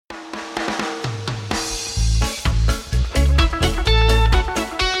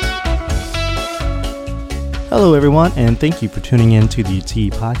Hello, everyone, and thank you for tuning in to the T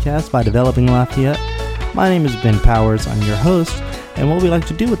Podcast by Developing Lafayette. My name is Ben Powers. I'm your host, and what we like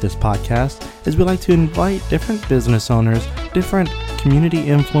to do with this podcast is we like to invite different business owners, different community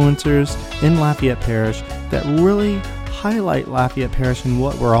influencers in Lafayette Parish that really highlight Lafayette Parish and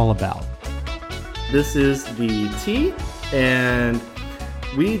what we're all about. This is the tea, and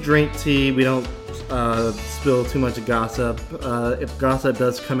we drink tea. We don't spill too much gossip. If gossip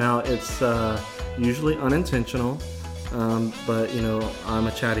does come out, it's usually unintentional. But, you know, I'm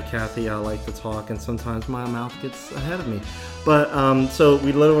a chatty Cathy. I like to talk, and sometimes my mouth gets ahead of me. But so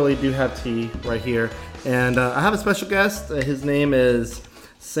we literally do have tea right here. And I have a special guest. His name is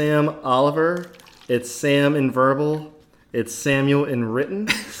Sam Oliver. It's Sam in verbal. It's Samuel in written.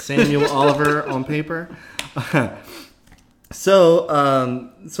 Samuel Oliver on paper. So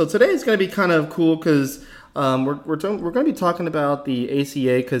today is going to be kind of cool because we're going to be talking about the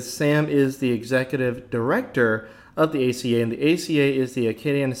ACA because Sam is the executive director of the ACA, and the ACA is the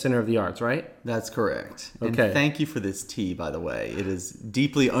Acadiana Center of the Arts, right? That's correct. Okay. And thank you for this tea, by the way. It is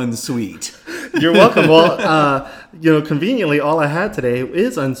deeply unsweet. You're welcome. Well, conveniently, all I had today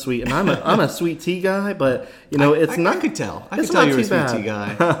is unsweet, and I'm a sweet tea guy, but it's not. I could tell. I it's could tell not you're a too sweet bad. tea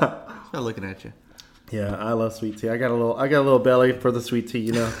guy. Just by looking at you. Yeah, I love sweet tea. I got a little belly for the sweet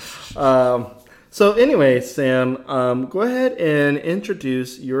tea, So anyway, Sam, go ahead and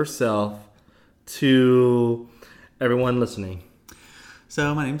introduce yourself to everyone listening.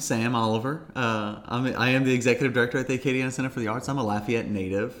 So my name's Sam Oliver. I am the executive director at the Acadiana Center for the Arts. I'm a Lafayette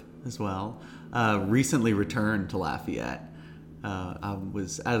native as well. Recently returned to Lafayette. I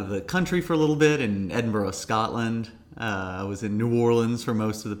was out of the country for a little bit in Edinburgh, Scotland. I was in New Orleans for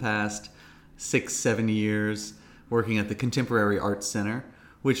most of the past 6-7 years, working at the Contemporary Arts Center,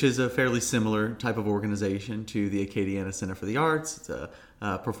 which is a fairly similar type of organization to the Acadiana Center for the Arts. It's a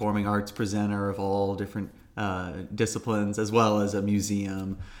performing arts presenter of all different disciplines, as well as a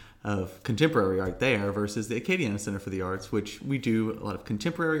museum of contemporary art there, versus the Acadiana Center for the Arts, which we do a lot of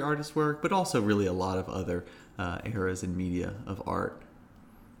contemporary artist work, but also really a lot of other eras and media of art.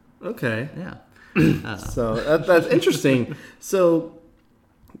 Okay. Yeah. So that's interesting. So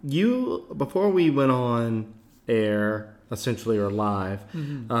before we went on air, essentially, or live,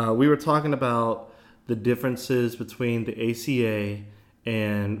 we were talking about the differences between the ACA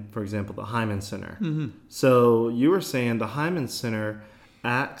and, for example, the Hyman Center. Mm-hmm. So you were saying the Hyman Center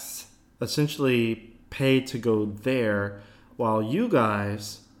acts essentially pay to go there, while you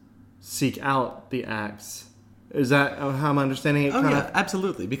guys seek out the acts. Is that how I'm understanding it?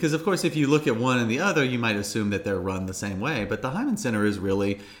 Absolutely. Because, of course, if you look at one and the other, you might assume that they're run the same way. But the Hyman Center is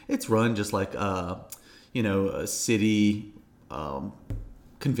really, it's run just like a city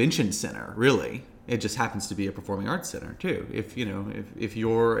convention center, really. It just happens to be a performing arts center, too. If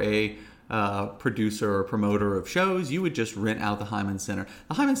you're a producer or promoter of shows, you would just rent out the Hyman Center.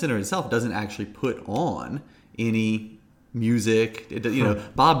 The Hyman Center itself doesn't actually put on any music.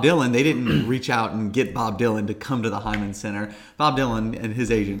 Bob Dylan, they didn't reach out and get Bob Dylan to come to the Hyman Center. Bob Dylan and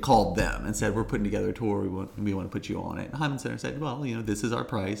his agent called them and said, we're putting together a tour, we want to put you on it. The Hyman Center said, well, this is our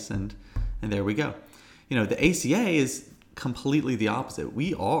price, and there we go. The ACA is completely the opposite.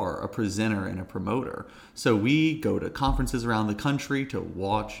 We are a presenter and a promoter. So we go to conferences around the country to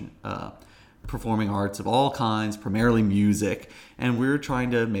watch performing arts of all kinds, primarily music, and we're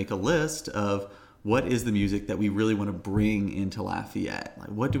trying to make a list of what is the music that we really want to bring into Lafayette? Like,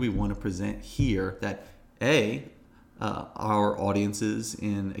 what do we want to present here that, our audiences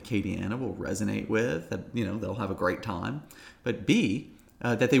in Acadiana will resonate with, that, they'll have a great time, but B,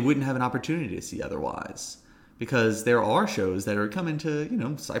 that they wouldn't have an opportunity to see otherwise. Because there are shows that are coming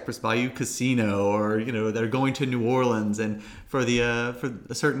to, Cypress Bayou Casino, or, that are going to New Orleans, and for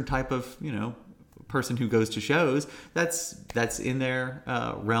a certain type of, person who goes to shows, that's in their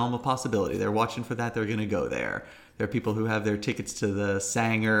realm of possibility. They're watching for that. They're going to go there. There are people who have their tickets to the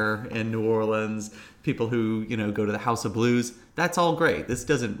Sanger in New Orleans, people who, go to the House of Blues. That's all great. This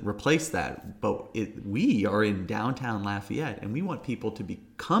doesn't replace that, but we are in downtown Lafayette, and we want people to be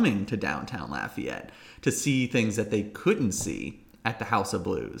coming to downtown Lafayette to see things that they couldn't see at the House of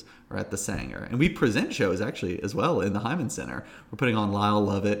Blues or at the Sanger. And we present shows, actually, as well in the Hyman Center. We're putting on Lyle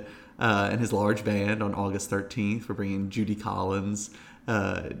Lovett and his large band on August 13th. We're bringing Judy Collins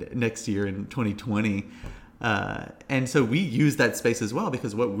next year in 2020. And so we use that space as well,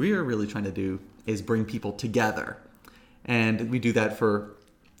 because what we're really trying to do is bring people together. And we do that for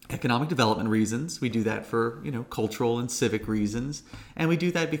economic development reasons. We do that for, cultural and civic reasons. And we do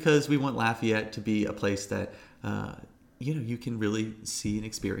that because we want Lafayette to be a place that, you can really see and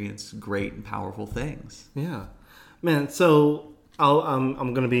experience great and powerful things. Yeah. Man, so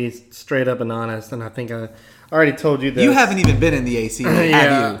I'm going to be straight up and honest, and I think I already told you this. You haven't even been in the ACA,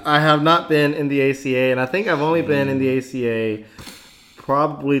 have you? I have not been in the ACA, and I think I've only been in the ACA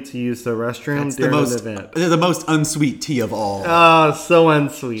probably to use the restroom That's during an event. The most unsweet tea of all. Oh, so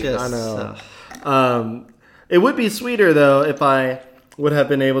unsweet. I know. It would be sweeter, though, if I would have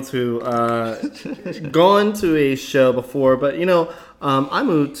been able to gone to a show before. But, I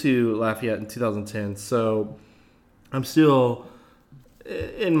moved to Lafayette in 2010, so I'm still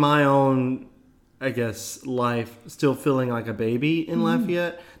in my own, I guess, life, still feeling like a baby in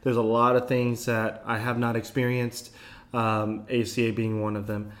Lafayette. There's a lot of things that I have not experienced, ACA being one of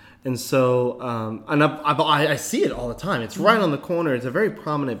them. And so, and I see it all the time. It's right on the corner. It's a very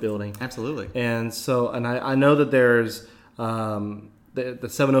prominent building. Absolutely. And so, and I know that there's the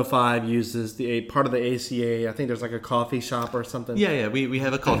 705 uses the part of the ACA. I think there's like a coffee shop or something. Yeah. We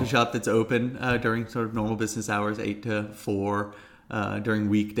have a coffee shop that's open during sort of normal business hours, 8 to 4. During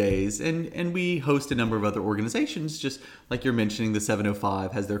weekdays, and we host a number of other organizations, just like you're mentioning. The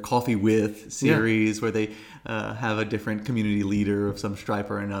 705 has their Coffee With series where they have a different community leader of some stripe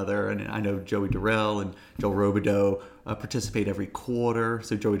or another, and I know Joey Durrell and Joel Robideau participate every quarter.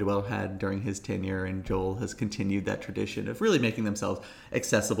 So Joey Durrell had during his tenure, and Joel has continued that tradition of really making themselves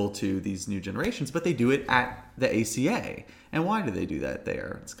accessible to these new generations, but they do it at the ACA. And why do they do that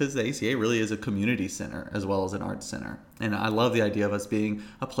there? It's because the ACA really is a community center as well as an arts center. And I love the idea of us being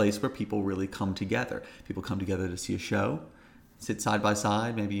a place where people really come together. People come together to see a show, sit side by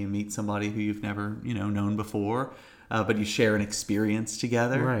side. Maybe you meet somebody who you've never, known before, but you share an experience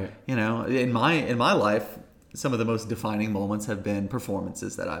together. Right. In my life, some of the most defining moments have been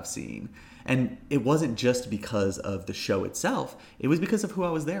performances that I've seen. And it wasn't just because of the show itself. It was because of who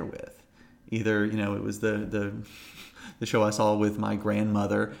I was there with. Either, it was the show I saw with my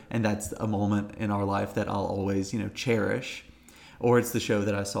grandmother, and that's a moment in our life that I'll always, cherish. Or it's the show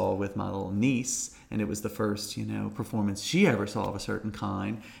that I saw with my little niece, and it was the first, performance she ever saw of a certain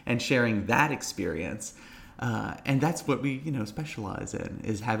kind, and sharing that experience. And that's what we, specialize in,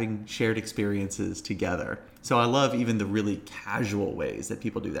 is having shared experiences together. So I love even the really casual ways that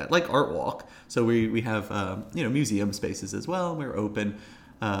people do that, like Art Walk. So we have, museum spaces as well. We're open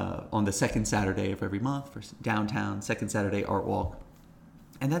on the second Saturday of every month for downtown, second Saturday Art Walk.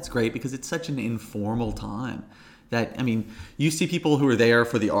 And that's great because it's such an informal time that, you see people who are there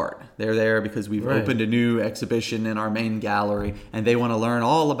for the art. They're there because we've opened a new exhibition in our main gallery, and they want to learn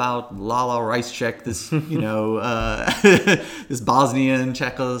all about Lala Rajcek, this, this Bosnian,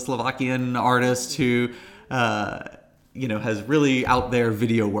 Czechoslovakian artist who, has really out there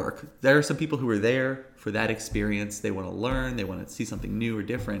video work. There are some people who are there for that experience. They want to learn. They want to see something new or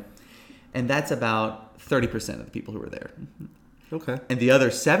different. And that's about 30% of the people who are there. Okay. And the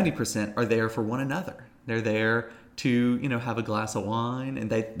other 70% are there for one another. They're there to, have a glass of wine. And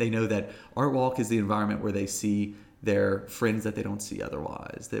they know that Art Walk is the environment where they see their friends that they don't see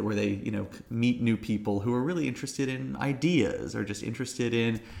otherwise, where they, meet new people who are really interested in ideas or just interested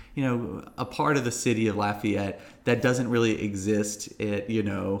in, a part of the city of Lafayette that doesn't really exist at,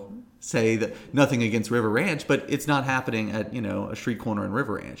 say that nothing against River Ranch, but it's not happening at, a street corner in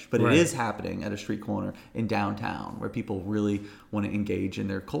River Ranch, but it is happening at a street corner in downtown where people really want to engage in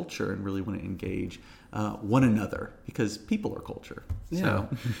their culture and really want to engage one another because people are culture. Yeah. So.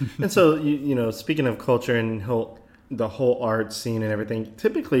 And so, speaking of culture and the whole art scene and everything,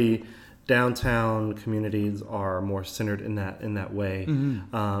 typically downtown communities are more centered in that way.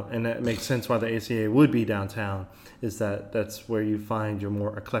 Mm-hmm. And that makes sense why the ACA would be downtown, is that's where you find your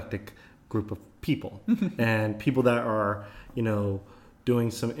more eclectic group of people and people that are,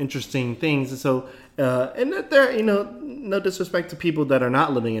 doing some interesting things. And so, and that there, no disrespect to people that are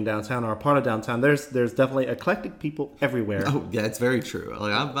not living in downtown or a part of downtown. There's definitely eclectic people everywhere. Oh, yeah, it's very true.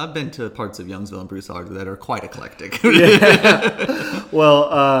 Like I've been to parts of Youngsville and Broussard that are quite eclectic. Yeah.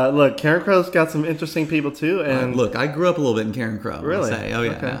 Well, look, Karen Crow's got some interesting people too. And look, I grew up a little bit in Karen Crow. Really? Oh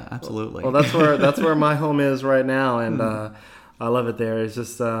yeah, okay. Yeah, absolutely. Well, that's where my home is right now, and I love it there. It's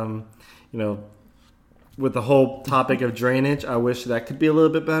just with the whole topic of drainage, I wish that could be a little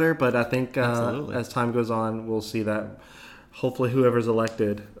bit better, but I think as time goes on, we'll see that. Hopefully, whoever's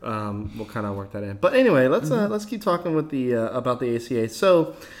elected will kind of work that in. But anyway, let's keep talking with about the ACA.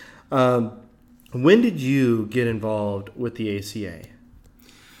 So, when did you get involved with the ACA?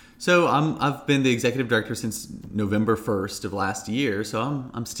 So I've been the executive director since November 1st of last year. So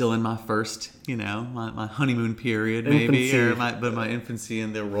I'm still in my first, my honeymoon period, maybe, my infancy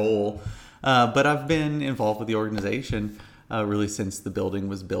in the role. But I've been involved with the organization really since the building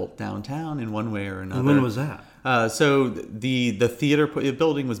was built downtown in one way or another. And when was that? So the theater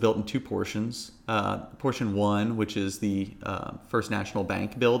building was built in two portions. Portion one, which is the First National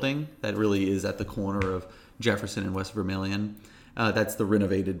Bank building, that really is at the corner of Jefferson and West Vermilion. That's the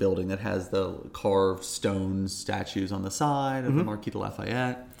renovated building that has the carved stone statues on the side of the Marquis de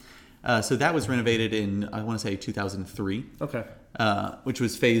Lafayette. So that was renovated in, I want to say, 2003. Okay. Which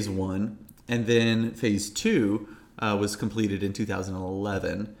was phase one. And then phase two was completed in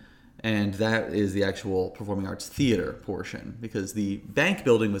 2011. And that is the actual performing arts theater portion, because the bank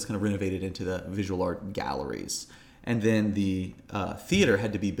building was kind of renovated into the visual art galleries. And then the theater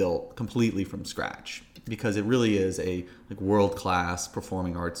had to be built completely from scratch, because it really is a world-class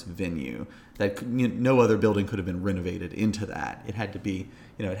performing arts venue that no other building could have been renovated into that. It had to be,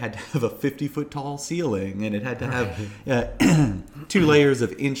 it had to have a 50-foot tall ceiling, and it had to have 2 layers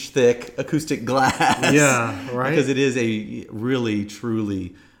of inch-thick acoustic glass. Yeah, right. Because it is a really,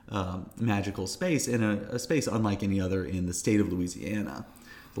 truly magical space, and a space unlike any other in the state of Louisiana.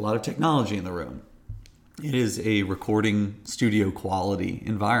 A lot of technology in the room. It is a recording studio quality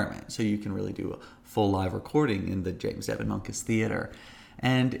environment, so you can really do a full live recording in the James Devin Munkus Theater.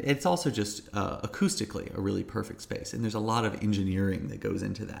 And it's also just acoustically a really perfect space, and there's a lot of engineering that goes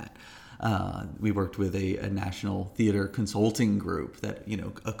into that. We worked with a national theater consulting group that,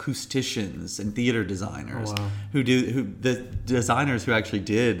 acousticians and theater designers the designers who actually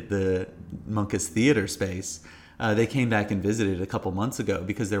did the Munkus Theater space, they came back and visited a couple months ago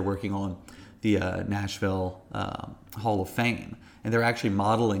because they're working on the Nashville Hall of Fame, and they're actually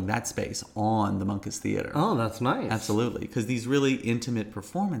modeling that space on the Munkus Theater. Oh, that's nice. Absolutely, because these really intimate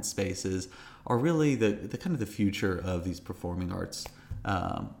performance spaces are really the kind of the future of these performing arts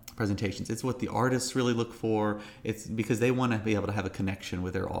presentations. It's what the artists really look for. It's because they want to be able to have a connection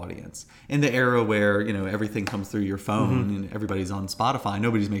with their audience. In the era where, everything comes through your phone and everybody's on Spotify,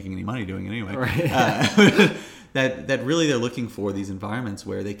 nobody's making any money doing it anyway. Right. That really they're looking for these environments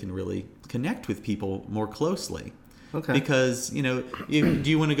where they can really connect with people more closely. Okay. Because, do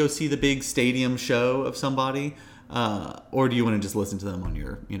you want to go see the big stadium show of somebody? Or do you want to just listen to them on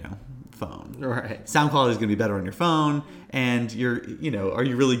your, phone? Right. Sound quality is going to be better on your phone, and are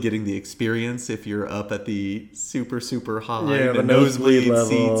you really getting the experience if you're up at the super, super high the nosebleed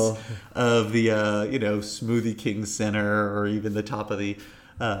seats of the, Smoothie King Center, or even the top of the,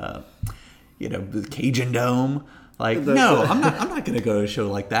 the Cajun Dome? I'm not going to go to a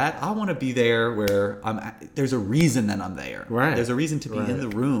show like that. I want to be there where there's a reason that I'm there. Right. There's a reason to be in the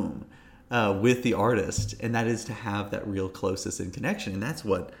room with the artist, and that is to have that real closeness and connection. And that's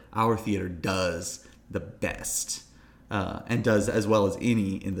what our theater does the best, and does as well as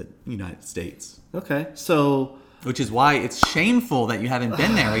any in the United States. Okay, so... Which is why it's shameful that you haven't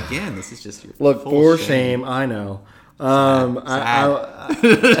been there again. This is just your look, full for shame, I know.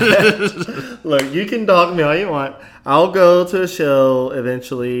 Look, you can dog me all you want. I'll go to a show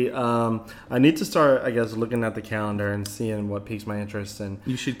eventually. I need to start, I guess, looking at the calendar and seeing what piques my interest. And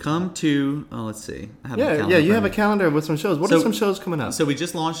you should come to. Oh, let's see. I have you have a calendar with some shows. What are some shows coming up? So we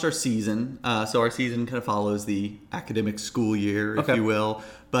just launched our season. So our season kind of follows the academic school year, if you will.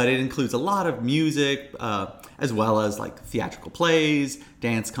 But it includes a lot of music, as well as theatrical plays,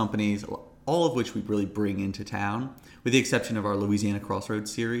 dance companies, all of which we really bring into town, with the exception of our Louisiana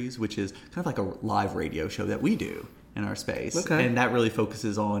Crossroads series, which is kind of like a live radio show that we do in our space. Okay. And that really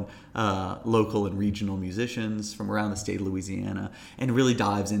focuses on local and regional musicians from around the state of Louisiana, and really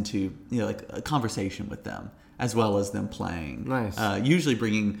dives into a conversation with them, as well as them playing. Nice. Usually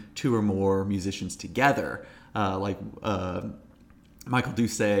bringing 2 or more musicians together, Michael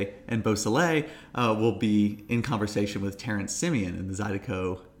Doucet and Beau Soleil will be in conversation with Terrence Simeon in the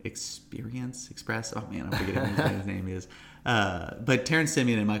Zydeco Express. Oh man, I'm forgetting what his name is. But Terrence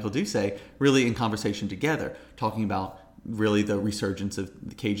Simeon and Michael Doucet really in conversation together, talking about really the resurgence of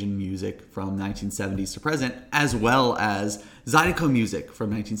the Cajun music from 1970s to present, as well as Zydeco music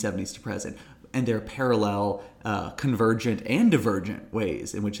from 1970s to present, and their parallel, convergent and divergent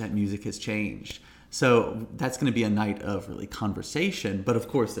ways in which that music has changed. So that's going to be a night of really conversation, but of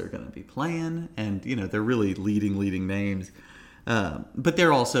course they're going to be playing, and they're really leading names. But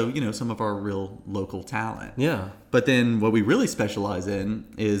they're also, some of our real local talent. Yeah. But then what we really specialize in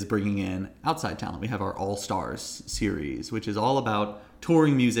is bringing in outside talent. We have our All Stars series, which is all about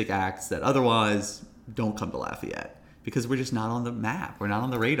touring music acts that otherwise don't come to Lafayette, because we're just not on the map. We're not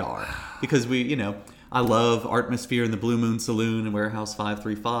on the radar, because we, I love Artmosphere and the Blue Moon Saloon and Warehouse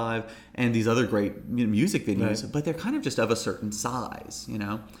 535 and these other great music venues, but they're kind of just of a certain size,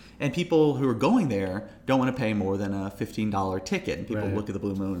 And people who are going there don't want to pay more than a $15 ticket. And people look at the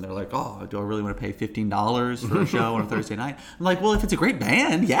Blue Moon and they're like, oh, do I really want to pay $15 for a show on a Thursday night? I'm like, well, if it's a great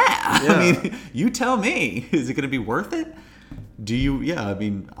band, yeah. I mean, you tell me. Is it going to be worth it?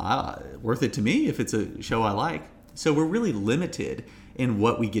 Worth it to me if it's a show I like. So we're really limited in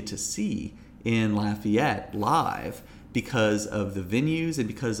what we get to see in Lafayette live because of the venues and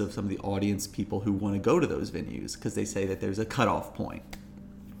because of some of the audience people who want to go to those venues because they say that there's a cutoff point.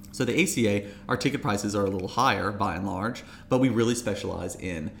 So the ACA, our ticket prices are a little higher by and large, but we really specialize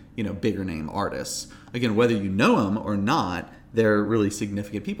in, bigger name artists. Again, whether you know them or not, they're really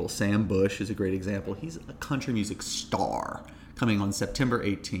significant people. Sam Bush is a great example. He's a country music star coming on September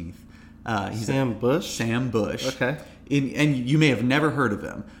 18th. Sam Bush? Sam Bush. Okay. And you may have never heard of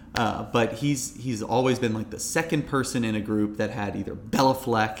him, but he's always been like the second person in a group that had either Bella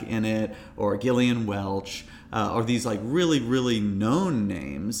Fleck in it or Gillian Welch or these like really, really known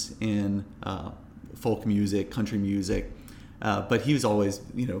names in folk music, country music. But he was always,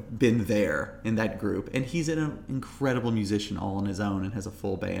 been there in that group. And he's an incredible musician all on his own and has a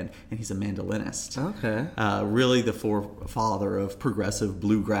full band. And he's a mandolinist. Okay. Really the forefather of progressive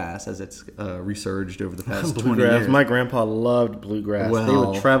bluegrass as it's resurged over the past 20 years. My grandpa loved bluegrass. Well, they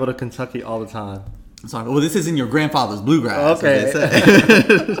would travel to Kentucky all the time. Sorry, well, this isn't your grandfather's bluegrass.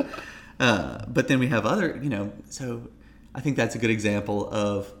 Okay. But then we have other, so I think that's a good example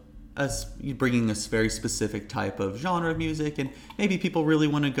of us bringing this very specific type of genre of music, and maybe people really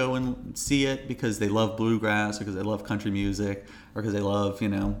want to go and see it because they love bluegrass or because they love country music or because they love,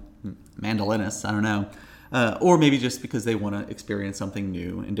 mandolinists, I don't know. Or maybe just because they want to experience something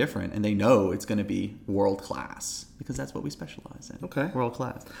new and different and they know it's going to be world class because that's what we specialize in. Okay. World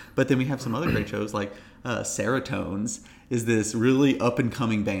class. But then we have some other great shows like Serotones is this really up and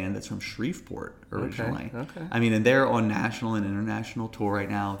coming band that's from Shreveport originally. Okay. I mean, and they're on national and international tour right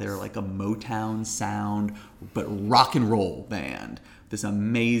now. They're like a Motown sound, but rock and roll band. This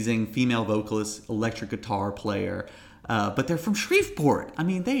amazing female vocalist, electric guitar player. But they're from Shreveport. I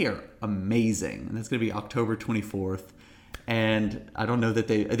mean, they are amazing. And that's going to be October 24th. And I don't know that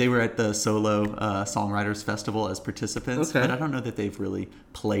they were at the Solo Songwriters Festival as participants, but I don't know that they've really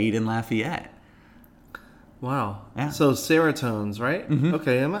played in Lafayette. Wow. Yeah. So Serotones, right? Mm-hmm.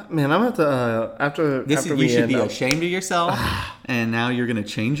 Okay. I'm gonna have to after you should be ashamed of yourself, and now you're going to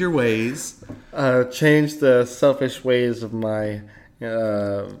change your ways. Change the selfish ways of my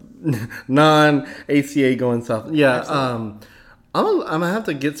non-ACA going south. Yeah. I'm gonna have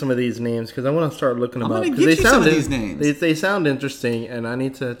to get some of these names because I want to start looking them up. I'm gonna get you some of these names. They sound interesting, and I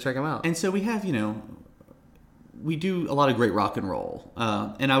need to check them out. And so we have, we do a lot of great rock and roll,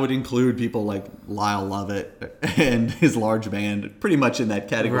 and I would include people like Lyle Lovett and his large band pretty much in that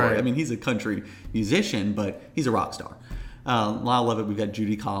category. Right. I mean, he's a country musician, but he's a rock star. Lyle Lovett, we've got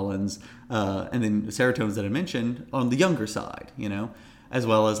Judy Collins, and then Serotones that I mentioned on the younger side, as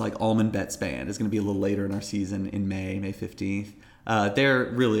well as like Allman Betts Band is going to be a little later in our season in May 15th. They're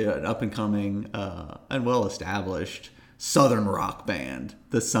really an up-and-coming and well-established Southern rock band,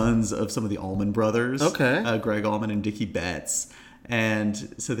 the sons of some of the Allman Brothers, Greg Allman and Dickie Betts.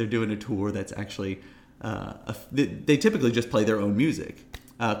 And so they're doing a tour that's actually, they typically just play their own music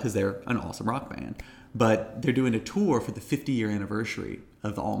because they're an awesome rock band. But they're doing a tour for the 50-year anniversary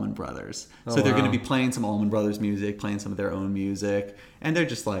of the Allman Brothers. So they're going to be playing some Allman Brothers music, playing some of their own music. And they're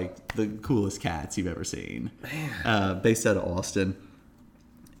just like the coolest cats you've ever seen. Based out of Austin.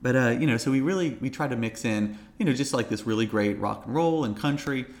 But, so we try to mix in, just like this really great rock and roll and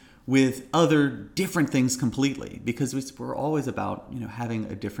country with other different things completely. Because we're always about, having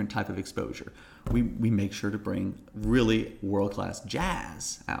a different type of exposure. We make sure to bring really world-class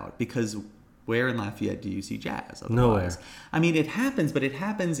jazz out because where in Lafayette do you see jazz? Otherwise? Nowhere. I mean, it happens, but it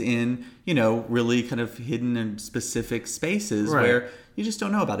happens in, really kind of hidden and specific spaces where you just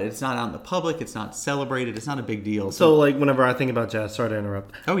don't know about it. It's not out in the public. It's not celebrated. It's not a big deal. So like, whenever I think about jazz, sorry to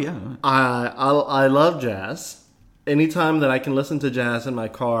interrupt. Oh, yeah. I love jazz. Anytime that I can listen to jazz in my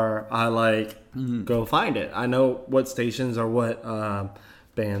car, I go find it. I know what stations or what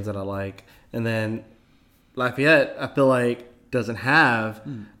bands that I like. And then Lafayette, I feel like, doesn't have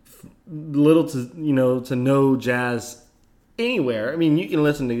little to no jazz anywhere. I mean, you can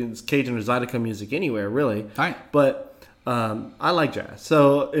listen to Cajun or Zydeco music anywhere, really. Right. But I like jazz.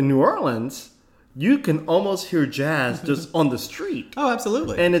 So in New Orleans, you can almost hear jazz just on the street. Oh,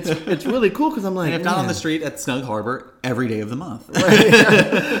 absolutely. And it's really cool because I'm like, and if not on the street, at Snug Harbor every day of the month.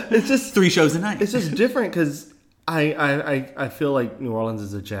 It's just 3 shows a night. It's just different because I feel like New Orleans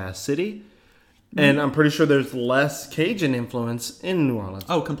is a jazz city. And I'm pretty sure there's less Cajun influence in New Orleans.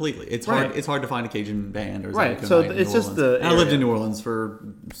 Oh, completely. It's Right. hard. It's hard to find a Cajun band or Right. Zydeco So night in it's New just Orleans. the And I lived area. in New Orleans for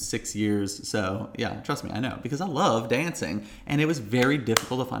 6 years, so yeah, trust me, I know because I love dancing, and it was very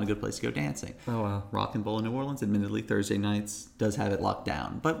difficult to find a good place to go dancing. Oh, wow. Rock and Roll in New Orleans, admittedly, Thursday nights does have it locked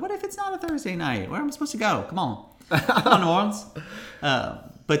down. But what if it's not a Thursday night? Where am I supposed to go? Come on, come on, New Orleans.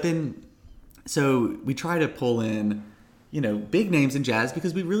 But then, so we try to pull in, big names in jazz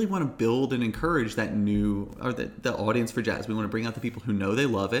because we really want to build and encourage that the audience for jazz. We want to bring out the people who know they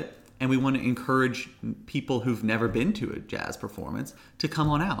love it, and we want to encourage people who've never been to a jazz performance to come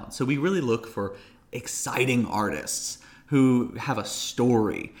on out. So we really look for exciting artists who have a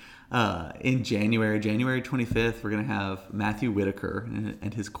story. In January 25th, we're going to have Matthew Whitaker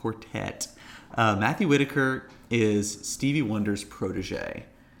and his quartet. Matthew Whitaker is Stevie Wonder's protege.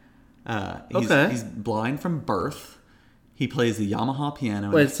 He's blind from birth. He plays the Yamaha piano.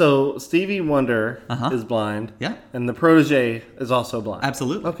 Wait, so Stevie Wonder is blind. Yeah. And the protege is also blind.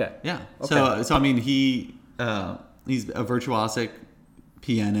 Absolutely. Okay. Yeah. Okay. So I mean, he's a virtuosic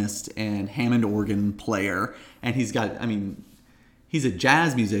pianist and Hammond organ player, and he's a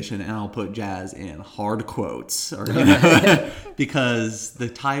jazz musician, and I'll put jazz in hard quotes, because the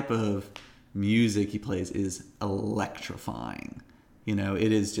type of music he plays is electrifying.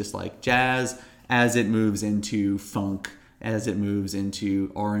 It is just like jazz as it moves into funk, as it moves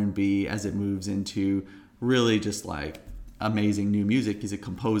into R&B, as it moves into really just like amazing new music. He's a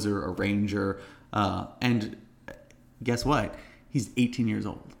composer, arranger, and guess what? He's 18 years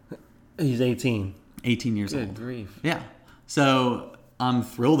old. He's 18. 18 years old. Good grief. Yeah. So I'm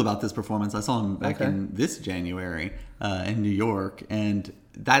thrilled about this performance. I saw him back in this January in New York, and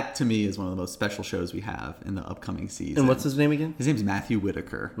that to me is one of the most special shows we have in the upcoming season. And what's his name again? His name's Matthew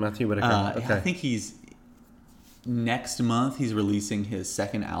Whitaker. Matthew Whitaker. Okay. I think next month he's releasing his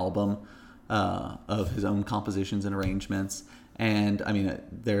second album of his own compositions and arrangements. And I mean,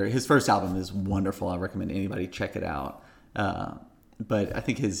 his first album is wonderful. I recommend anybody check it out. But I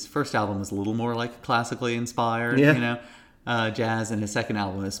think his first album is a little more like classically inspired, jazz, and his second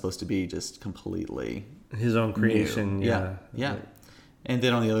album is supposed to be just completely his own creation. new. Yeah. And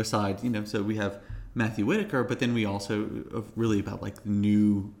then on the other side, so we have Matthew Whitaker, but then we also really about like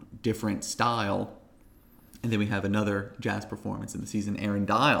new, different style. And then we have another jazz performance in the season, Aaron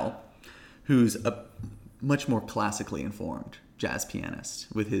Dial, who's a much more classically informed jazz pianist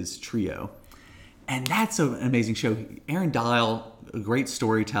with his trio. And that's an amazing show. Aaron Dial, a great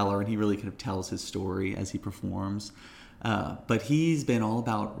storyteller, and he really kind of tells his story as he performs. But he's been all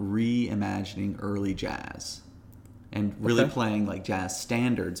about reimagining early jazz and really playing like jazz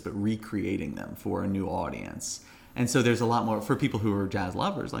standards, but recreating them for a new audience. And so there's a lot more, for people who are jazz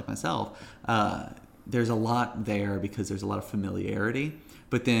lovers like myself, there's a lot there because there's a lot of familiarity,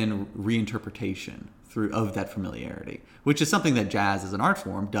 but then reinterpretation of that familiarity, which is something that jazz as an art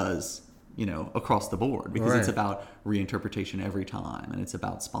form does, across the board, because it's about reinterpretation every time, and it's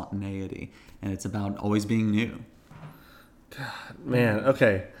about spontaneity, and it's about always being new. God, man,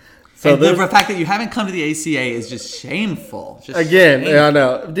 okay. So and the fact that you haven't come to the ACA is just shameful. I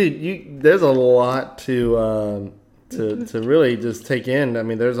know, dude. There's a lot to really just take in. I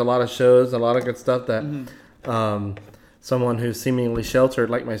mean, there's a lot of shows, a lot of good stuff that someone who's seemingly sheltered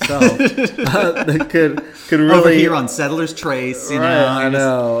like myself that could really over here on Settlers Trace. I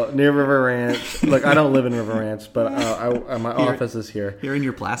know, near River Ranch. Look, I don't live in River Ranch, but my office is here. You're in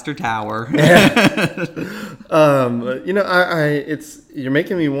your plaster tower. You're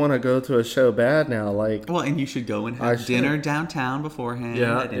making me want to go to a show bad now. And you should go and have dinner downtown beforehand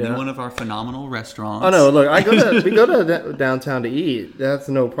at any one of our phenomenal restaurants. Oh no, look, we go to downtown to eat. That's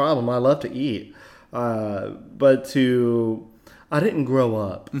no problem. I love to eat. But I didn't grow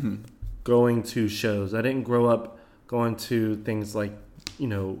up going to shows. I didn't grow up going to things like,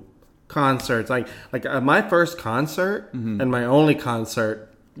 concerts. Like my first concert and my only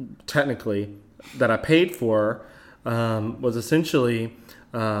concert, technically, that I paid for, was essentially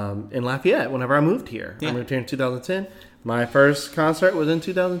in Lafayette. Whenever I moved here, I moved here in 2010. My first concert was in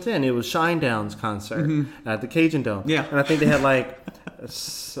 2010. It was Shinedown's concert at the Cajun Dome. Yeah, and I think they had like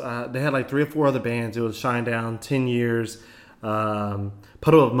 3 or 4 other bands. It was Shinedown, 10 Years, Puddle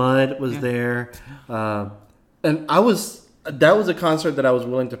of Mud was there, and that was a concert that I was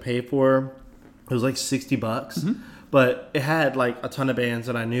willing to pay for. It was like $60, but it had like a ton of bands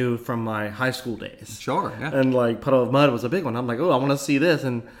that I knew from my high school days. Sure, yeah. And like Puddle of Mud was a big one. I'm like, oh, I want to see this,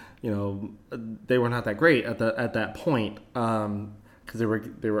 and they were not that great at that point. Kind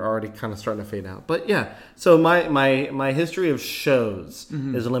because they were already kind of starting to fade out. But yeah, so my history of shows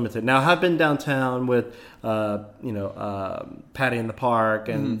is limited. Now I've been downtown with Patty in the Park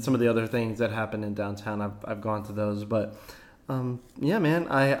and some of the other things that happen in downtown. I've gone to those, but yeah, man,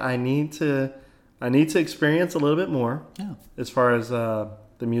 I need to experience a little bit more. Yeah. As far as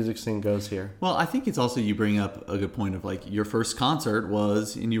the music scene goes here. Well, I think it's also, you bring up a good point of like your first concert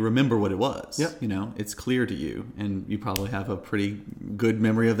was, and you remember what it was. Yep. You know, it's clear to you, and you probably have a pretty good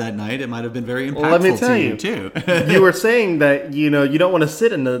memory of that night. It might have been very impactful Let me tell to you you too. You were saying that you don't want to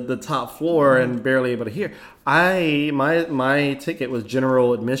sit in the top floor and barely able to hear. My ticket was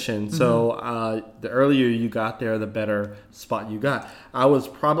general admission, so the earlier you got there, the better spot you got. I was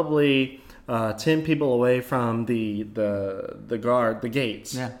probably 10 people away from the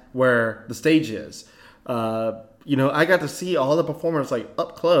gates, where the stage is. I got to see all the performers like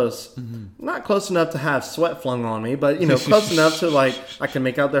up close, not close enough to have sweat flung on me, but close enough to like I can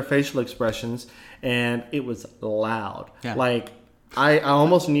make out their facial expressions, and it was loud. Yeah. Like I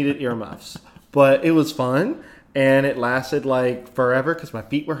almost needed earmuffs, but it was fun, and it lasted like forever because my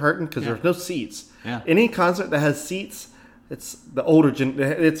feet were hurting because there's no seats. Yeah. Any concert that has seats, it's the older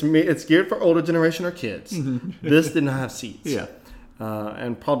it's geared for older generation or kids. This did not have seats. Yeah.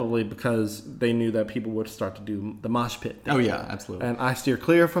 And probably because they knew that people would start to do the mosh pit thing. Oh yeah, absolutely. And I steer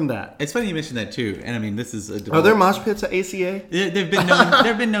clear from that. It's funny you mentioned that too. And I mean, this is Are there mosh pits at ACA? They've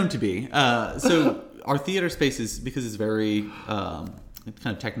been known to be. So our theater spaces, because it's very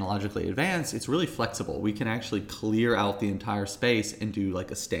kind of technologically advanced, it's really flexible. We can actually clear out the entire space and do like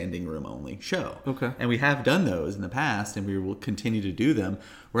a standing room only show. Okay. And we have done those in the past, and we will continue to do them.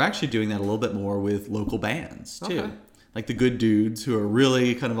 We're actually doing that a little bit more with local bands too. Okay. Like the Good Dudes, who are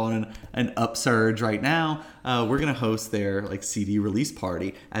really kind of on an upsurge right now. We're going to host their like CD release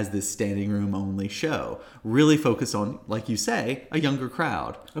party as this standing room only show. Really focus on, like you say, a younger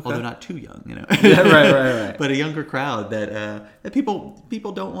crowd. Okay. Although not too young, Yeah, right. But a younger crowd that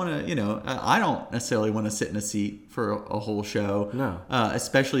people don't want to, I don't necessarily want to sit in a seat for a whole show. No.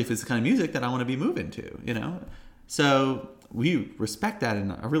 Especially if it's the kind of music that I want to be moving to, So we respect that,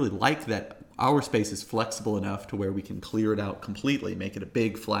 and I really like that our space is flexible enough to where we can clear it out completely, make it a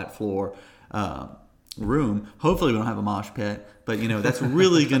big flat floor room. Hopefully we don't have a mosh pit, but that's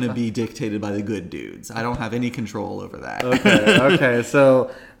really going to be dictated by the Good Dudes. I don't have any control over that. Okay. So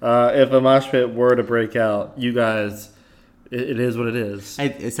if a mosh pit were to break out, you guys, it is what it is.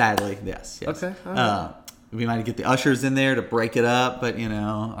 Sadly, yes. Okay. Right. We might get the ushers in there to break it up, but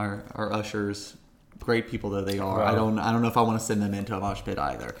our ushers, great people though they are, wow. I don't know if I want to send them into a mosh pit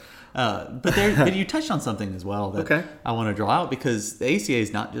either. But you touched on something as well that I want to draw out, because the ACA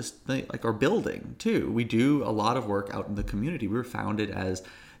is not just like our building too. We do a lot of work out in the community. We were founded as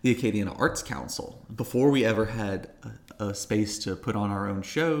the Acadiana Arts Council before we ever had a space to put on our own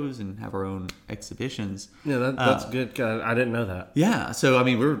shows and have our own exhibitions. Yeah, that's good. I didn't know that. Yeah, so I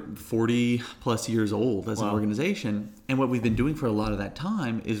mean, we're 40 plus years old as an organization, and what we've been doing for a lot of that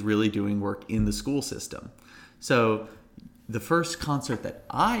time is really doing work in the school system. So the first concert that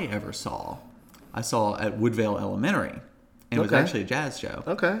I ever saw, I saw at Woodvale Elementary, and it was actually a jazz show.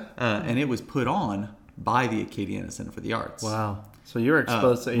 Okay. And it was put on by the Acadiana Center for the Arts. Wow. So you were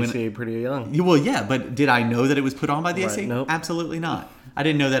exposed to ACA pretty young. Well, yeah, but did I know that it was put on by the ACA? Nope. Absolutely not. I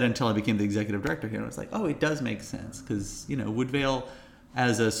didn't know that until I became the executive director here, and I was like, oh, it does make sense, because, Woodvale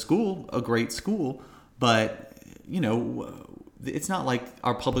as a school, a great school, but, it's not like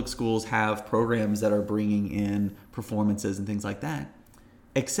our public schools have programs that are bringing in performances and things like that.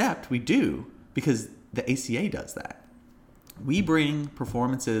 Except we do, because the ACA does that. We bring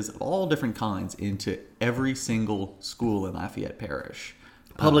performances of all different kinds into every single school in Lafayette Parish.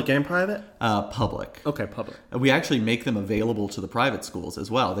 Public and private? Public. Okay, public. We actually make them available to the private schools as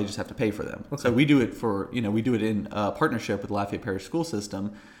well. They just have to pay for them. Okay. So we do it we do it in partnership with the Lafayette Parish School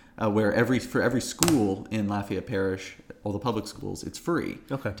System, where for every school in Lafayette Parish, all the public schools, it's free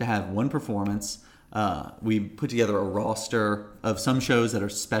to have one performance. We put together a roster of some shows that are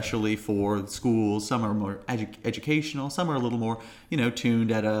specially for schools. Some are more educational. Some are a little more,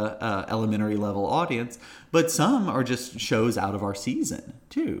 tuned at a elementary level audience. But some are just shows out of our season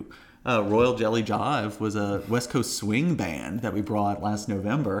too. Royal Jelly Jive was a West Coast swing band that we brought last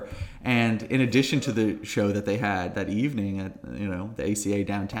November, and in addition to the show that they had that evening at the ACA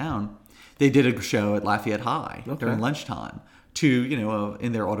downtown, they did a show at Lafayette High during lunchtime to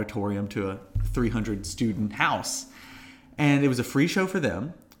in their auditorium to a 300 student house, and it was a free show for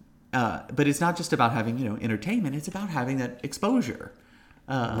them. But it's not just about having entertainment; it's about having that exposure.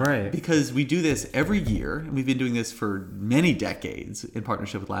 Right. Because we do this every year, and we've been doing this for many decades in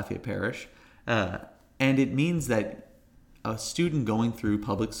partnership with Lafayette Parish. And it means that a student going through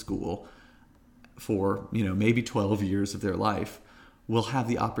public school for, maybe 12 years of their life will have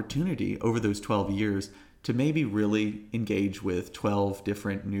the opportunity over those 12 years to maybe really engage with 12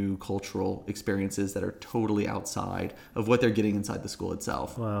 different new cultural experiences that are totally outside of what they're getting inside the school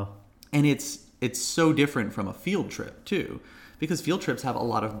itself. Wow. And it's so different from a field trip too, because field trips have a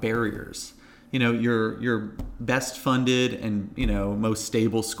lot of barriers. Your best funded and, most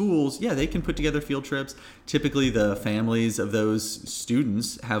stable schools, they can put together field trips. Typically the families of those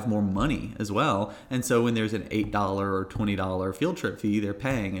students have more money as well. And so when there's an $8 or $20 field trip fee, they're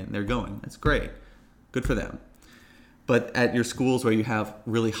paying and they're going. That's great. Good for them. But at your schools where you have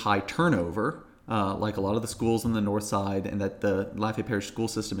really high turnover, like a lot of the schools on the north side, and that the Lafayette Parish school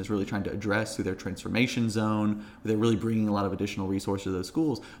system is really trying to address through their transformation zone, where they're really bringing a lot of additional resources to those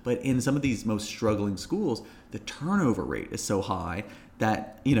schools. But in some of these most struggling schools, the turnover rate is so high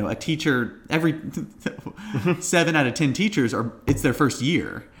that, a teacher, every 7 out of 10 teachers it's their first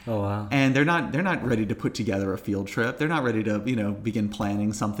year. Oh, wow. And they're not ready to put together a field trip. They're not ready to, begin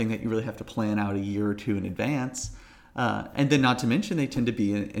planning something that you really have to plan out a year or two in advance. And then not to mention, they tend to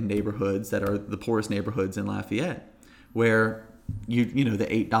be in neighborhoods that are the poorest neighborhoods in Lafayette, where the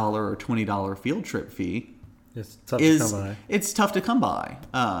 $8 or $20 field trip fee it's tough to come by.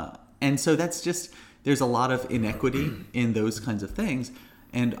 And so there's a lot of inequity in those kinds of things.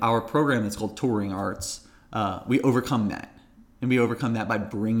 And our program that's called Touring Arts, we overcome that. And we overcome that by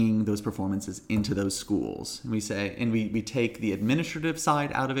bringing those performances into those schools. And we take the administrative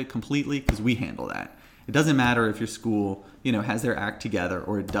side out of it completely, because we handle that. It doesn't matter if your school, has their act together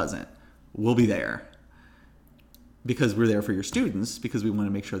or it doesn't. We'll be there because we're there for your students, because we want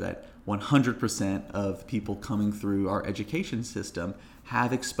to make sure that 100% of people coming through our education system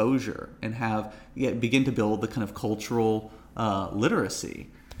have exposure and begin to build the kind of cultural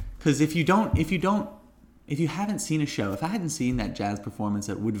literacy. Because if you haven't seen a show, if I hadn't seen that jazz performance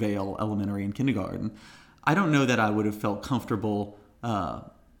at Woodvale Elementary and Kindergarten, I don't know that I would have felt comfortable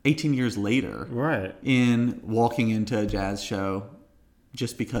 18 years later, right, in walking into a jazz show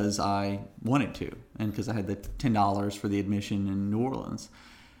just because I wanted to, and because I had the $10 for the admission in New Orleans,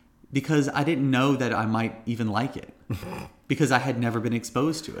 because I didn't know that I might even like it, because I had never been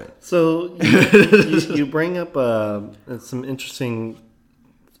exposed to it. So you bring up some interesting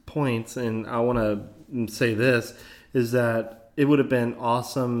points, and I want to say this, is that it would have been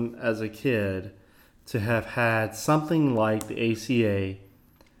awesome as a kid to have had something like the ACA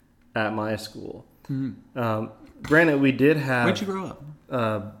at my school. Mm-hmm. Granted, we did have... Where'd you grow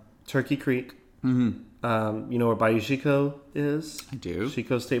up? Turkey Creek. Mm-hmm. You know where Bayou Chico is? I do.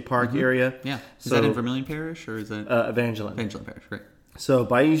 Chico State Park area. Yeah. Is that in Vermilion Parish, or is it... Evangeline. Evangeline Parish, great. So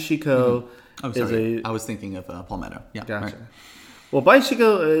Bayou Chico I was thinking of Palmetto. Yeah, gotcha. Right. Well, Bayou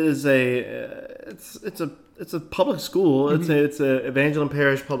Chico is it's a public school. Mm-hmm. It's a Evangeline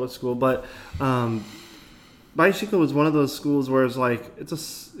Parish public school, but Bayou Chico was one of those schools where it's like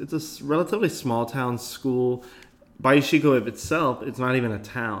it's a relatively small town school. Bayou Chico itself, it's not even a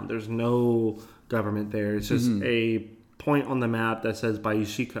town. There's no government there. It's just a point on the map that says Bayou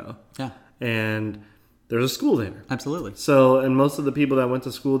Chico. Yeah, and there's a school there. Absolutely. So, and most of the people that went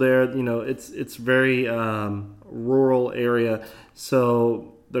to school there, it's very rural area.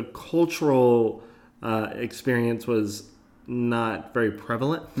 So the cultural experience was not very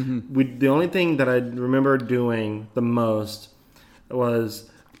prevalent. Mm-hmm. The only thing that I remember doing the most was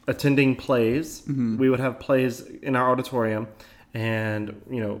attending plays. Mm-hmm. We would have plays in our auditorium, and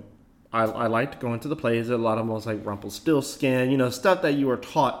I liked going to the plays. A lot of them was like Rumpelstiltskin, stuff that you were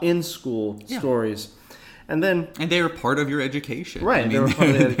taught in school, stories. And they were part of your education. Right, they were part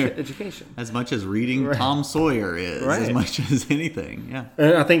of the education. As much as reading Tom Sawyer is, as much as anything, yeah.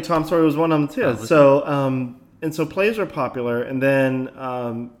 And I think Tom Sawyer was one of them too. So plays are popular, and then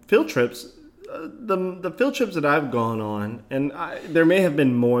field trips. The field trips that I've gone on, and there may have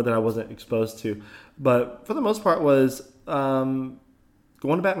been more that I wasn't exposed to, but for the most part was going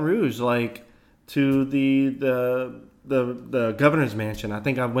to Baton Rouge, like to the governor's mansion. I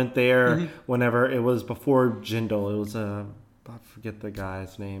think I went there whenever it was before Jindal. It was I forget the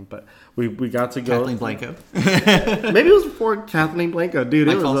guy's name, but we got to go. Kathleen Blanco. Maybe it was before Kathleen Blanco, dude.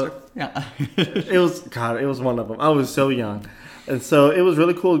 Mike it was it was one of them. I was so young, and so it was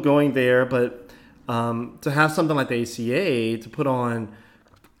really cool going there. But to have something like the ACA to put on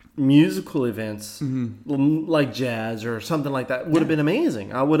musical events like jazz or something like that would have been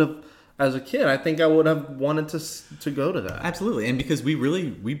amazing. I would have. As a kid, I think I would have wanted to go to that. Absolutely, and because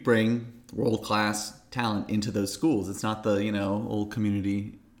we bring world-class talent into those schools. It's not the old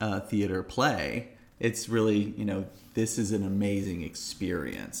community theater play. It's really this is an amazing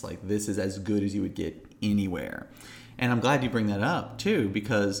experience. Like, this is as good as you would get anywhere. And I'm glad you bring that up too,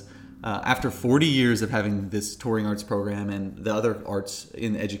 because after 40 years of having this touring arts program and the other arts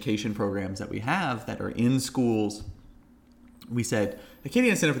in education programs that we have that are in schools, we said,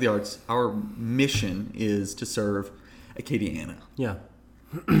 Acadiana Center for the Arts, our mission is to serve Acadiana. Yeah.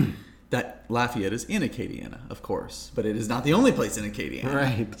 That Lafayette is in Acadiana, of course, but it is not the only place in Acadiana.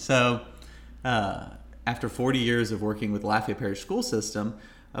 Right. So after 40 years of working with Lafayette Parish School System,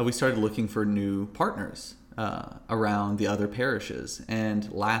 we started looking for new partners around the other parishes. And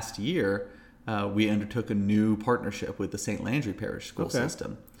last year, we undertook a new partnership with the St. Landry Parish School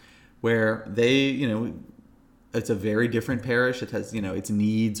System, where they, it's a very different parish. It has, its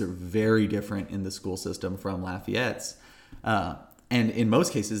needs are very different in the school system from Lafayette's. And in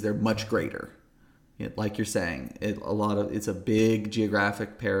most cases, they're much greater. Like you're saying, it's a big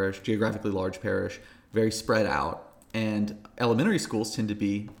geographically large parish, very spread out. And elementary schools tend to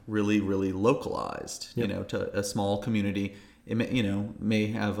be really, really localized, to a small community. It may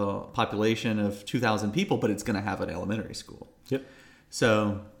have a population of 2,000 people, but it's going to have an elementary school. Yep.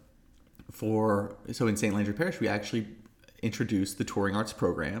 So in St. Landry Parish, we actually introduced the touring arts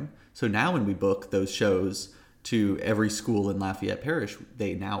program. So now when we book those shows to every school in Lafayette Parish,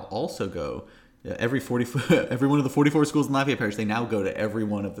 they now also go every one of the 44 schools in Lafayette Parish. They now go to every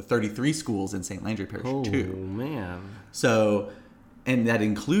one of the 33 schools in St. Landry Parish too. Oh man! So, and that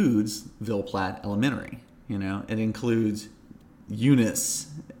includes Ville Platte Elementary. It includes Eunice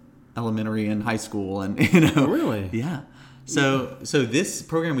Elementary and High School, and Really? Yeah. So this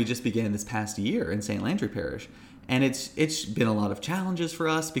program we just began this past year in St. Landry Parish, and it's been a lot of challenges for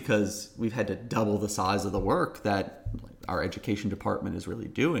us because we've had to double the size of the work that our education department is really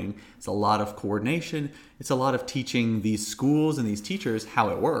doing. It's a lot of coordination. It's a lot of teaching these schools and these teachers how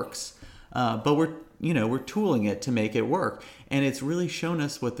it works. But we're tooling it to make it work, and it's really shown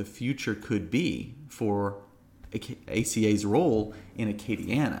us what the future could be for ACA's role in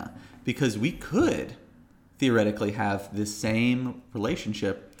Acadiana, because we could theoretically have this same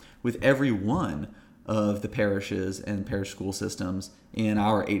relationship with every one of the parishes and parish school systems in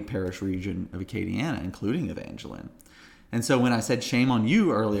our 8-parish region of Acadiana, including Evangeline. And so when I said shame on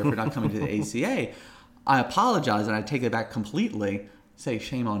you earlier for not coming to the ACA, I apologize, and I take it back completely. Say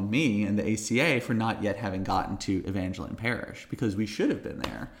shame on me and the ACA for not yet having gotten to Evangeline Parish, because we should have been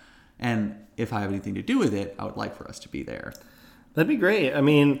there. And if I have anything to do with it, I would like for us to be there. That'd be great. I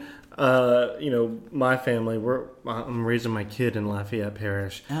mean, my family, I'm raising my kid in Lafayette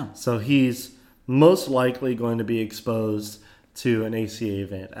Parish. Oh. So he's most likely going to be exposed to an ACA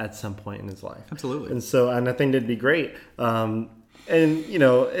event at some point in his life. Absolutely. And I think that'd be great. You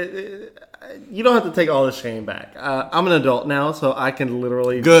don't have to take all the shame back. I'm an adult now, so I can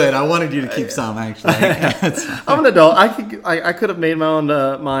literally... Good. I wanted you to keep some, actually. I'm an adult. I could have made my own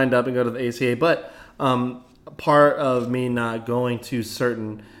mind up and go to the ACA, but part of me not going to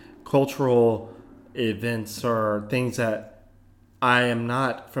certain cultural events or things that I am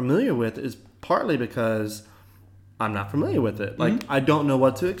not familiar with is partly because I'm not familiar with it. Like, I don't know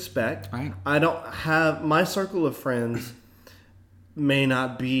what to expect. Right. I don't have... My circle of friends may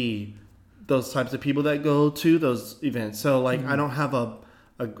not be those types of people that go to those events. So, like, I don't have a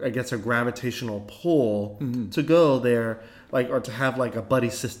gravitational pull to go there, like, or to have, like, a buddy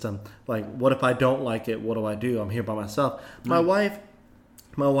system. Like, what if I don't like it? What do? I'm here by myself. My wife,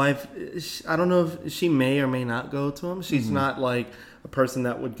 I don't know if she may or may not go to them. She's not, like, a person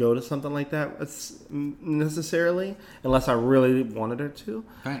that would go to something like that necessarily, unless I really wanted her to.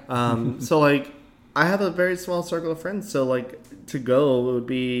 Right. So, like, I have a very small circle of friends, so, like, to go would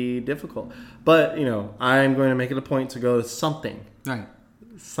be difficult. But, I'm going to make it a point to go to something. Right.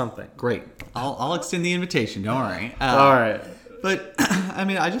 Something. Great. I'll extend the invitation. Don't worry. All right. But, I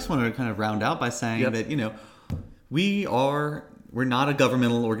mean, I just want to kind of round out by saying that, we're not a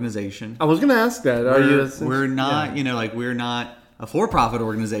governmental organization. I was going to ask that. We're not, we're not a for-profit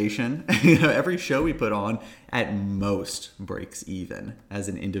organization. Every show we put on at most breaks even as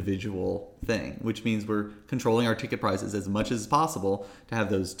an individual thing, which means we're controlling our ticket prices as much as possible to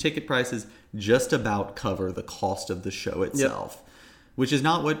have those ticket prices just about cover the cost of the show itself. Which is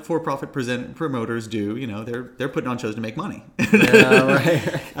not what for-profit promoters do. They're putting on shows to make money.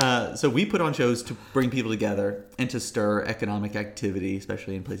 Yeah, right. So we put on shows to bring people together and to stir economic activity,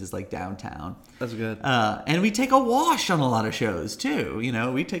 especially in places like downtown. That's good. And we take a wash on a lot of shows too.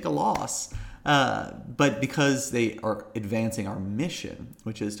 We take a loss. But because they are advancing our mission,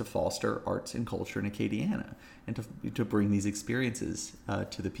 which is to foster arts and culture in Acadiana and to bring these experiences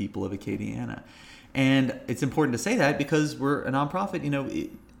to the people of Acadiana. And it's important to say that because we're a nonprofit.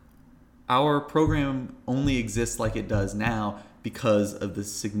 Our program only exists like it does now because of the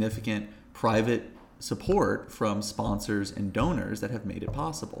significant private support from sponsors and donors that have made it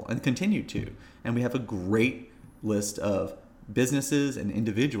possible and continue to. And we have a great list of businesses and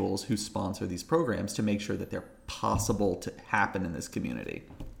individuals who sponsor these programs to make sure that they're possible to happen in this community.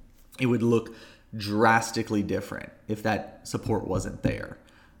 It would look drastically different if that support wasn't there.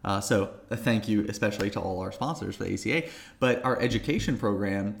 So a thank you especially to all our sponsors for the ACA. But our education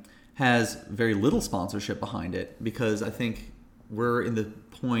program has very little sponsorship behind it because I think we're in the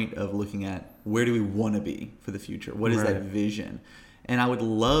point of looking at where do we want to be for the future? What is that vision? And I would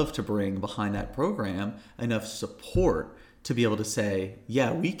love to bring behind that program enough support to be able to say,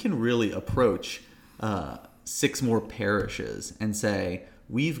 yeah, we can really approach 6 more parishes and say,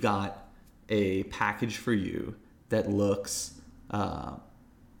 we've got a package for you that looks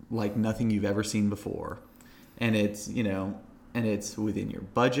like nothing you've ever seen before. And it's, and it's within your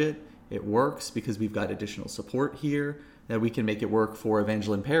budget. It works because we've got additional support here that we can make it work for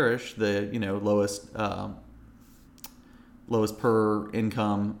Evangeline Parish, the, lowest per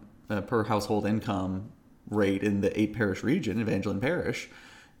household income rate in the 8 parish region, Evangeline Parish,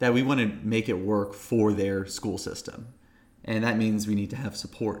 that we want to make it work for their school system. And that means we need to have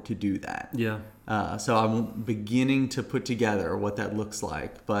support to do that. Yeah. So I'm beginning to put together what that looks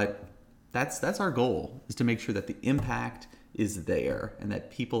like. But that's our goal, is to make sure that the impact is there and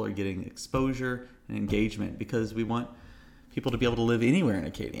that people are getting exposure and engagement, because we want people to be able to live anywhere in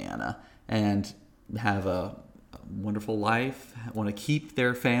Acadiana and have a wonderful life, want to keep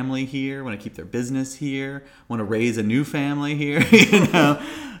their family here, want to keep their business here, want to raise a new family here,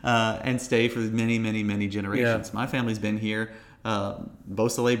 and stay for many, many, many generations. Yeah. My family's been here.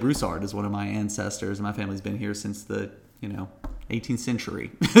 Beausoleil Broussard is one of my ancestors, and my family's been here since the 18th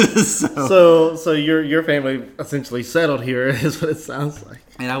century. So your family essentially settled here, is what it sounds like.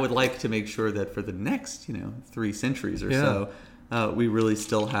 And I would like to make sure that for the next 3 centuries or so, we really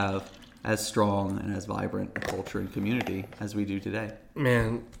still have as strong and as vibrant a culture and community as we do today.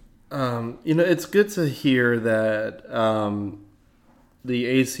 Man, it's good to hear that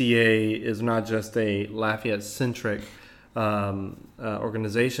the ACA is not just a Lafayette-centric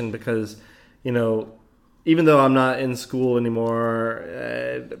organization, because, even though I'm not in school anymore,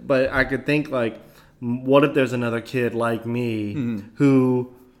 but I could think, like, what if there's another kid like me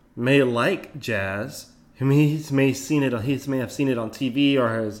who may like jazz? I mean, he may have seen it on TV, or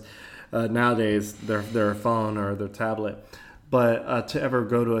has nowadays their phone or their tablet, but to ever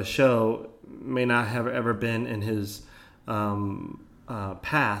go to a show may not have ever been in his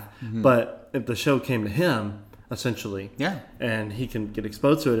path. But if the show came to him, essentially, and he can get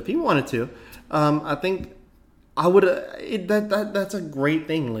exposed to it if he wanted to, I think I would. That's a great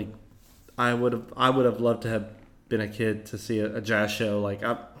thing. Like, I would have loved to have been a kid to see a jazz show. Like,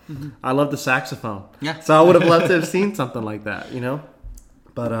 I love the saxophone. Yeah. So I would have loved to have seen something like that.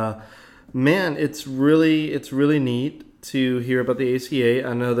 But man, it's really neat to hear about the ACA.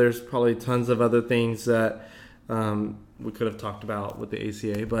 I know there's probably tons of other things that we could have talked about with the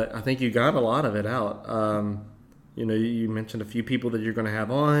ACA, but I think you got a lot of it out. You mentioned a few people that you're going to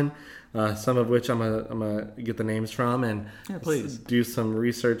have on, some of which I'm gonna get the names from and please do some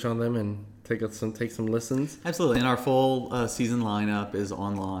research on them and take some listens. Absolutely, and our full season lineup is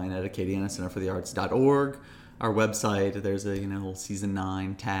online at acadianacenterforthearts.org. Our website, there's a little season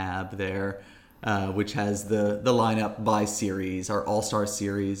 9 tab there, which has the lineup by series. Our All-Star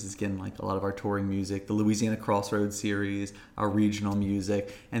series is, again, like a lot of our touring music, the Louisiana Crossroads series, our regional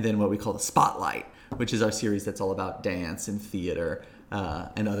music, and then what we call the Spotlight, which is our series that's all about dance and theater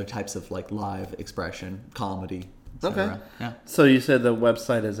and other types of like live expression, comedy. Okay. Yeah. So you said the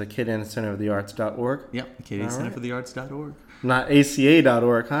website is acadianacenterforthearts.org? Yep, acadianacenterforthearts.org. Not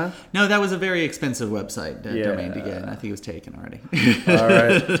ACA.org, huh? No, that was a very expensive website domain to get. I think it was taken already. All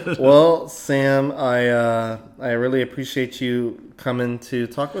right. Well, Sam, I really appreciate you coming to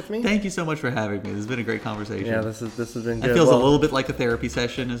talk with me. Thank you so much for having me. This has been a great conversation. Yeah, this has been good. It feels a little bit like a therapy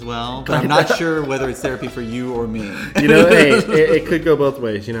session as well, but I'm not sure whether it's therapy for you or me. Hey, it could go both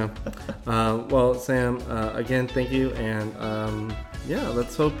ways, Well, Sam, again, thank you, and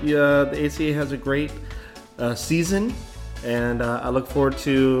let's hope the ACA has a great season. And I look forward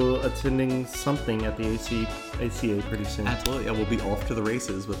to attending something at the ACA pretty soon. Absolutely. Yeah, we'll be off to the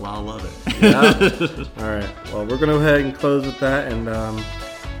races with Lyle Lovett. Yeah. All right. Well, we're going to go ahead and close with that. And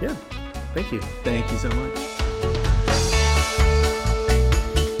thank you. Thank you so much.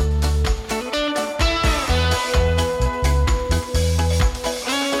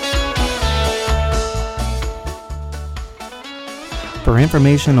 For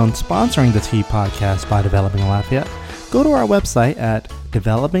information on sponsoring the T Podcast by Developing Lafayette, go to our website at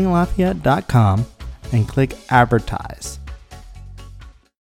developinglafayette.com and click Advertise.